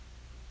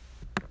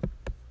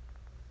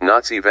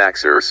Nazi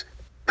Vaxxers,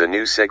 the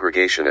new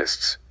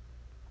segregationists.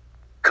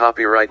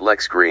 Copyright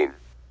Lex Green.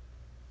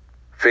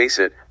 Face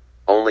it,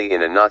 only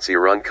in a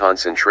Nazi-run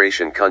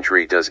concentration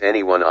country does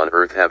anyone on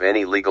earth have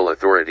any legal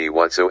authority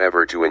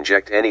whatsoever to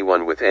inject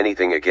anyone with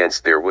anything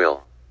against their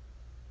will.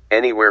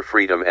 Anywhere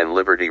freedom and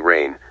liberty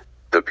reign,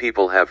 the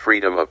people have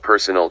freedom of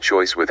personal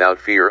choice without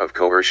fear of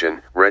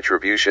coercion,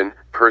 retribution,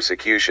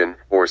 persecution,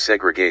 or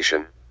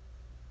segregation.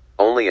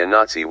 Only a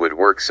Nazi would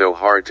work so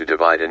hard to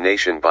divide a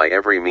nation by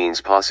every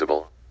means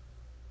possible.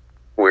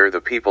 Where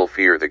the people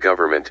fear the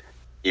government,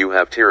 you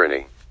have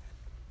tyranny.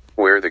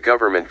 Where the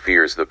government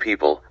fears the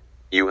people,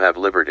 you have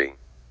liberty.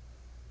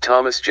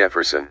 Thomas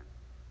Jefferson.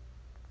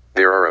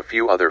 There are a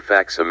few other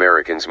facts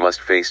Americans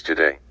must face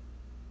today.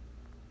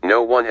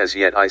 No one has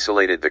yet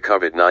isolated the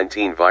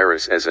COVID-19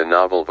 virus as a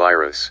novel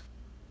virus.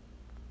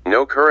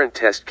 No current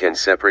test can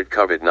separate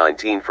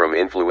COVID-19 from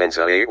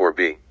influenza A or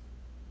B.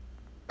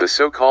 The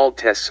so-called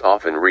tests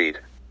often read,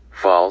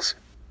 false,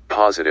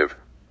 positive,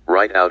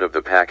 right out of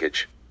the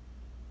package.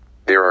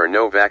 There are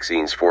no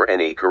vaccines for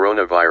any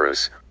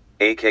coronavirus,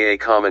 aka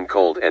common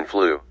cold and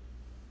flu.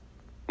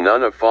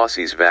 None of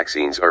Fauci's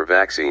vaccines are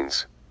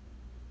vaccines.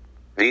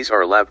 These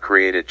are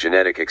lab-created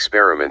genetic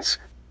experiments,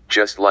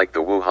 just like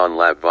the Wuhan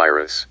lab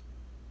virus.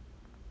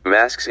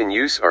 Masks in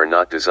use are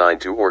not designed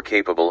to or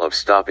capable of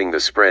stopping the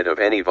spread of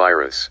any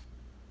virus.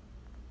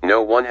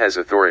 No one has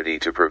authority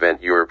to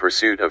prevent your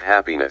pursuit of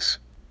happiness.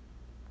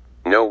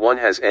 No one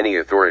has any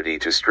authority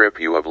to strip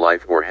you of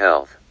life or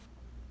health.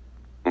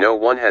 No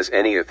one has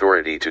any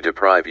authority to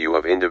deprive you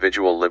of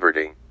individual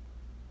liberty.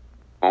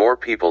 More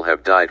people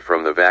have died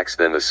from the vax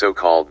than the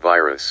so-called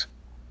virus.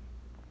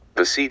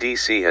 The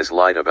CDC has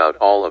lied about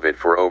all of it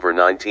for over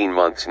 19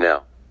 months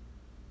now.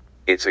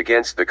 It's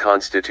against the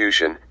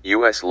Constitution,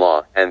 U.S.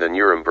 law, and the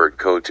Nuremberg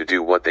Code to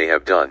do what they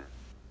have done.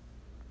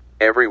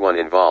 Everyone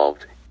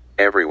involved,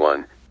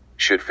 everyone,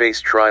 should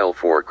face trial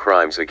for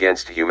crimes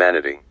against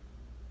humanity.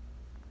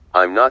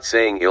 I'm not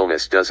saying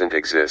illness doesn't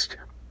exist,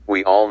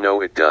 we all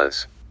know it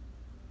does.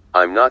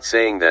 I'm not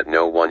saying that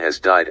no one has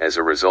died as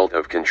a result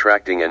of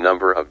contracting a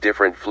number of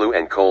different flu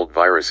and cold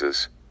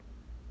viruses.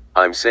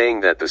 I'm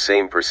saying that the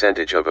same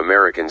percentage of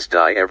Americans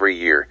die every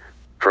year,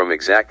 from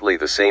exactly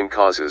the same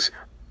causes,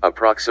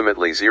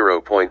 approximately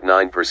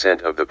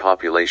 0.9% of the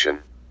population.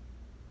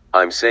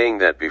 I'm saying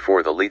that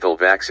before the lethal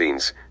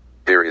vaccines,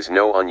 there is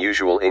no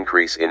unusual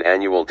increase in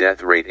annual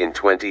death rate in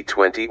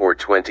 2020 or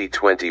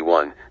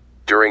 2021,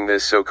 during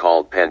this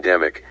so-called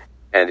pandemic,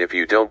 and if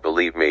you don't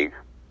believe me,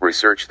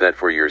 research that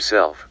for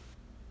yourself.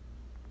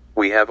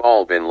 We have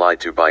all been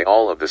lied to by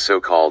all of the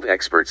so-called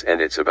experts,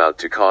 and it's about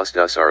to cost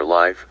us our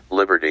life,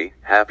 liberty,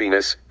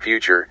 happiness,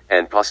 future,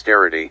 and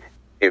posterity,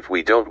 if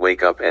we don't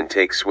wake up and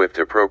take swift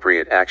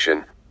appropriate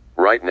action,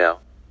 right now.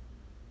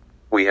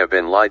 We have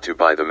been lied to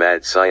by the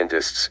mad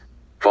scientists,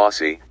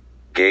 Fauci,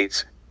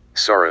 Gates,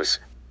 Soros,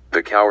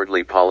 the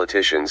cowardly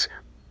politicians,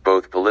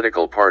 both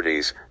political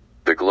parties,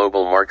 the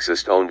global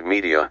Marxist-owned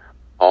media,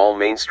 all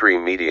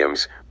mainstream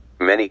mediums,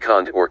 many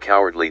conned or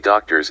cowardly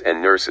doctors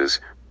and nurses,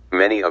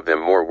 many of them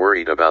more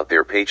worried about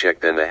their paycheck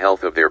than the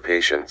health of their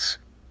patients.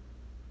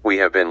 We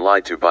have been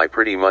lied to by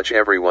pretty much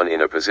everyone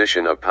in a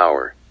position of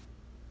power.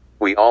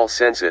 We all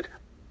sense it,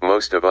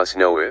 most of us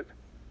know it.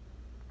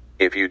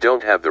 If you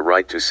don't have the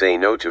right to say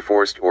no to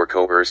forced or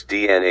coerced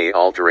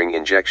DNA-altering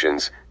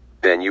injections,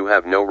 then you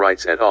have no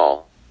rights at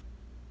all.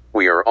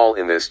 We are all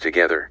in this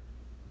together.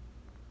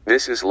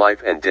 This is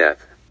life and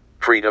death,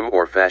 freedom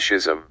or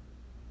fascism.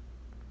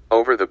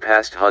 Over the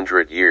past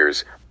 100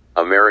 years,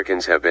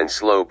 Americans have been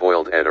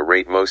slow-boiled at a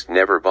rate most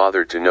never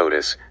bothered to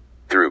notice,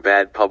 through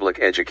bad public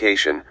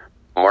education,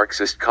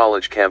 Marxist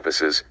college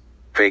campuses,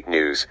 fake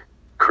news,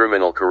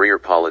 criminal career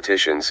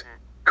politicians,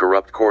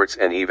 corrupt courts,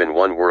 and even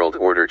one world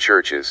order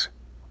churches.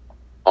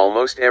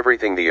 Almost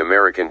everything the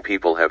American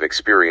people have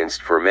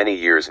experienced for many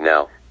years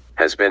now,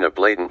 has been a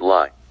blatant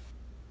lie.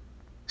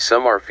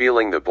 Some are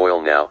feeling the boil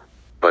now,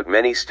 but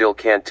many still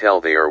can't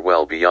tell they are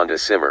well beyond a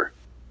simmer.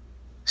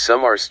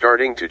 Some are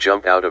starting to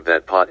jump out of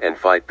that pot and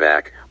fight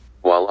back,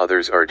 while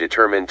others are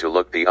determined to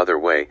look the other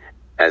way,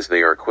 as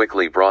they are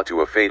quickly brought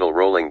to a fatal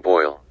rolling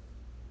boil.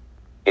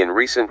 In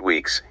recent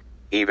weeks,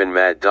 even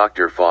mad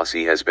Dr.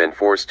 Fauci has been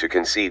forced to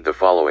concede the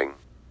following.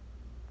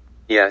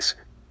 Yes,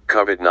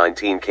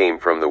 COVID-19 came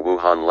from the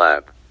Wuhan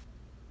lab.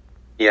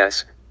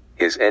 Yes,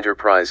 his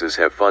enterprises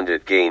have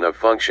funded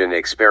gain-of-function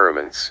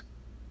experiments.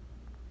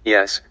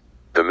 Yes,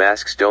 the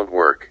masks don't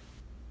work.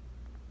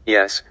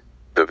 Yes,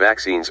 the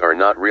vaccines are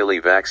not really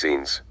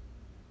vaccines.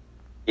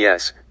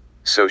 Yes,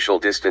 social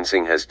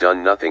distancing has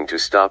done nothing to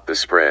stop the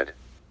spread.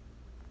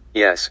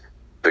 Yes,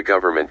 the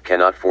government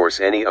cannot force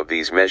any of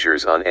these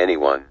measures on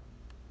anyone.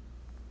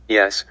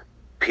 Yes,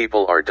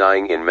 people are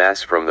dying in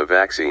mass from the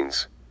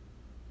vaccines.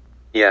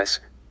 Yes,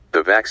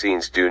 the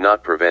vaccines do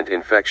not prevent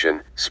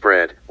infection,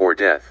 spread, or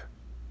death.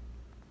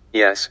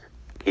 Yes,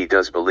 he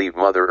does believe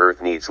Mother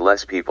Earth needs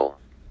less people.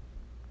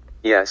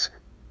 Yes,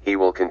 he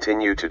will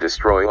continue to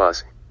destroy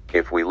us,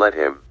 if we let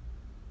him.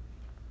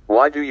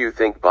 Why do you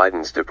think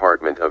Biden's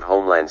Department of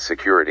Homeland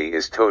Security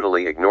is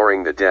totally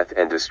ignoring the death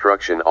and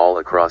destruction all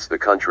across the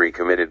country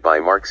committed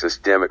by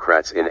Marxist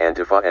Democrats in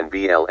Antifa and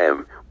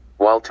BLM,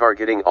 while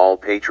targeting all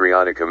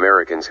patriotic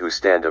Americans who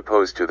stand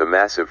opposed to the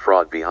massive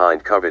fraud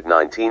behind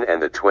COVID-19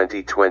 and the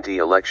 2020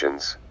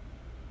 elections?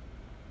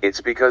 It's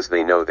because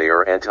they know they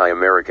are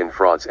anti-American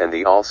frauds, and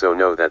they also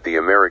know that the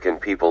American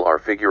people are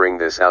figuring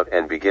this out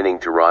and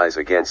beginning to rise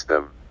against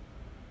them.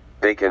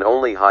 They can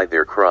only hide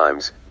their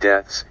crimes,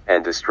 deaths,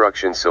 and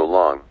destruction so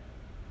long.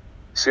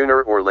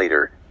 Sooner or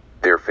later,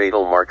 their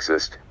fatal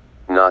Marxist,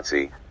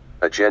 Nazi,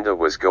 agenda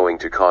was going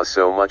to cause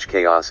so much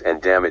chaos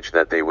and damage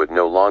that they would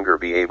no longer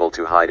be able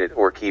to hide it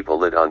or keep a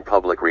lid on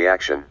public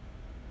reaction.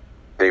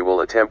 They will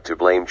attempt to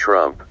blame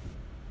Trump.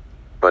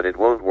 But it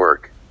won't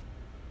work.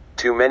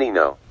 Too many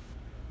know.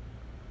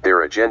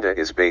 Their agenda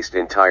is based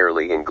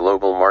entirely in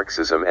global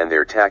Marxism, and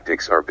their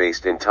tactics are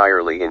based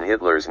entirely in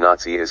Hitler's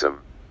Nazism.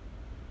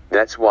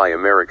 That's why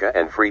America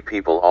and free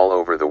people all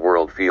over the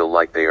world feel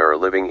like they are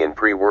living in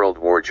pre-World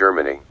War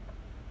Germany.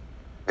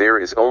 There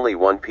is only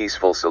one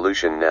peaceful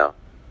solution now.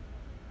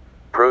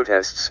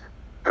 Protests,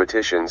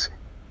 petitions,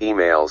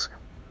 emails,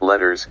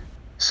 letters,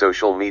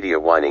 social media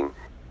whining,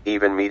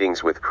 even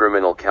meetings with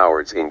criminal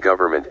cowards in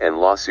government and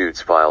lawsuits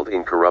filed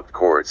in corrupt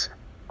courts,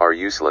 are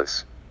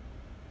useless.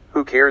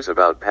 Who cares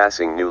about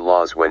passing new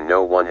laws when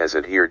no one has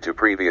adhered to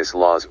previous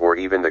laws or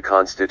even the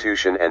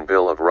Constitution and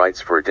Bill of Rights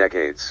for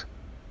decades?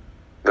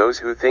 Those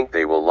who think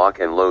they will lock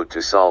and load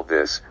to solve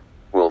this,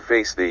 will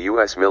face the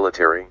U.S.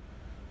 military.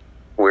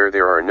 Where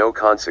there are no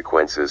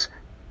consequences,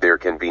 there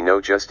can be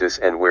no justice,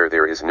 and where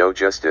there is no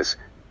justice,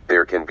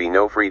 there can be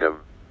no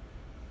freedom.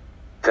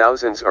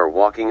 Thousands are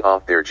walking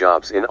off their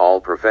jobs in all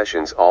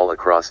professions all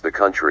across the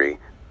country,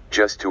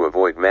 just to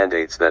avoid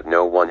mandates that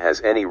no one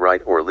has any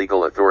right or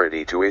legal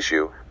authority to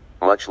issue,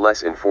 much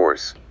less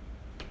enforce.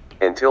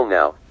 Until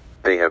now,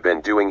 they have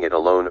been doing it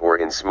alone or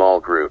in small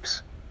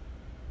groups.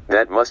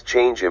 That must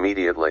change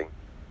immediately.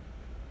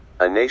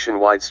 A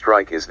nationwide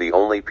strike is the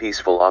only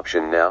peaceful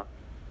option now.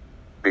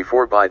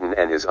 Before Biden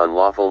and his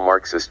unlawful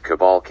Marxist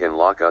cabal can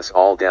lock us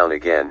all down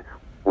again,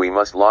 we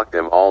must lock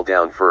them all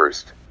down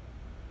first.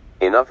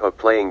 Enough of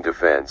playing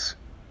defense.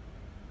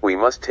 We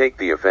must take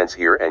the offense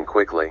here and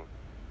quickly.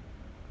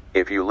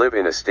 If you live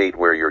in a state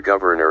where your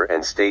governor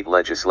and state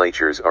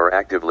legislatures are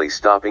actively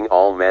stopping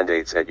all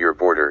mandates at your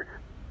border,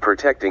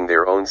 protecting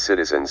their own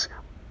citizens,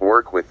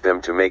 work with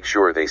them to make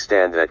sure they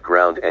stand that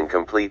ground and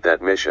complete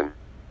that mission.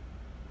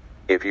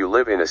 If you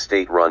live in a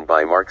state run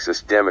by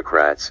Marxist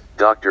Democrats,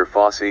 Dr.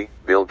 Fauci,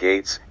 Bill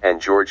Gates, and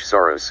George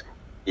Soros,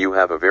 you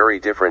have a very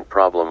different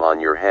problem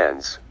on your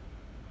hands.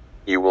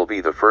 You will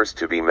be the first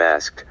to be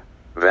masked,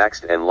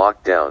 vaxxed, and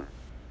locked down.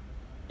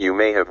 You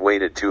may have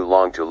waited too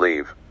long to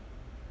leave.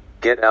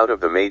 Get out of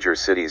the major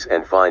cities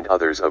and find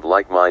others of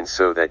like mind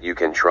so that you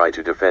can try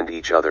to defend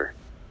each other.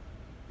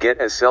 Get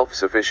as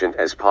self-sufficient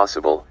as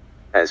possible,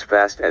 as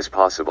fast as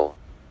possible.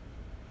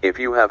 If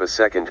you have a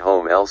second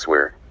home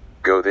elsewhere,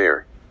 go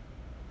there.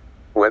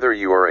 Whether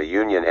you are a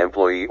union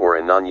employee or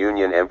a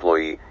non-union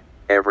employee,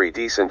 every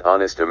decent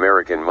honest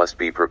American must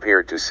be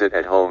prepared to sit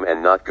at home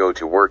and not go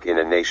to work in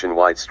a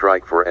nationwide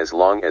strike for as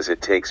long as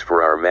it takes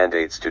for our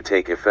mandates to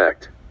take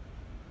effect.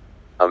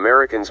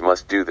 Americans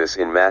must do this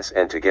in mass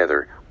and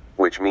together,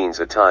 which means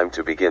a time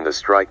to begin the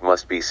strike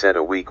must be set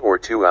a week or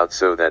two out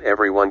so that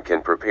everyone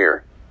can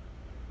prepare.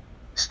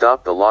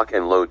 Stop the lock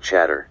and load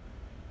chatter.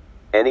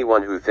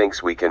 Anyone who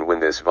thinks we can win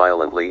this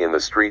violently in the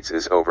streets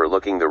is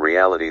overlooking the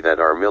reality that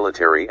our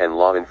military and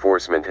law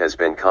enforcement has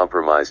been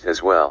compromised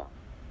as well.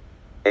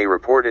 A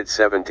reported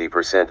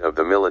 70% of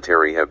the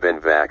military have been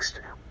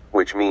vaxxed,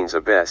 which means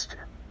at best,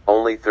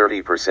 only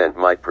 30%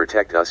 might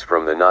protect us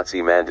from the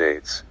Nazi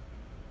mandates.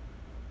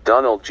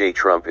 Donald J.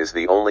 Trump is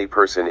the only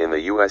person in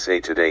the USA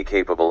today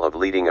capable of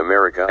leading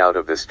America out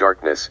of this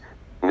darkness,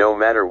 no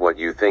matter what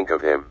you think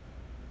of him.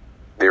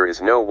 There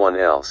is no one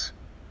else.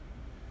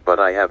 But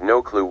I have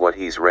no clue what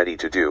he's ready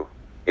to do,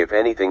 if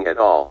anything at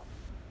all.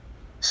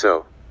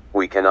 So,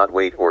 we cannot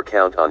wait or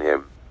count on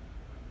him.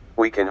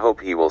 We can hope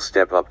he will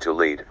step up to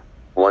lead,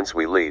 once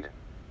we lead.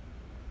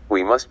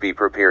 We must be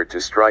prepared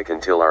to strike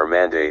until our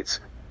mandates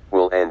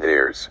will end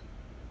theirs.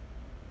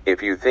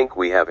 If you think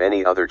we have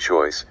any other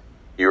choice,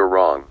 you're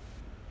wrong.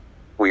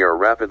 We are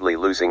rapidly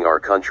losing our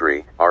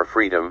country, our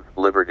freedom,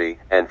 liberty,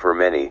 and for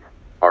many,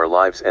 our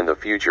lives and the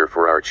future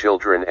for our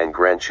children and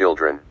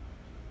grandchildren.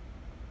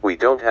 We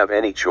don't have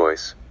any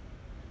choice.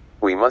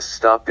 We must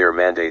stop their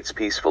mandates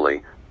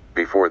peacefully,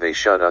 before they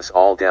shut us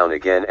all down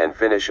again and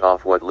finish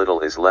off what little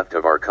is left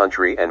of our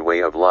country and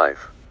way of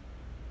life.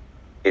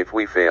 If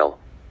we fail,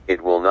 it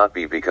will not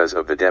be because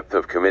of the depth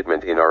of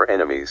commitment in our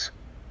enemies.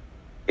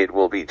 It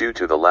will be due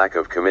to the lack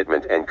of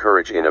commitment and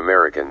courage in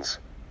Americans.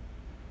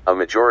 A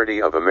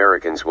majority of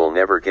Americans will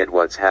never get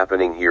what's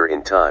happening here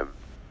in time.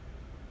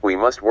 We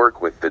must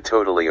work with the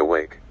totally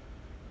awake.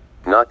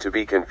 Not to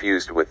be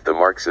confused with the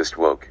Marxist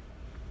woke.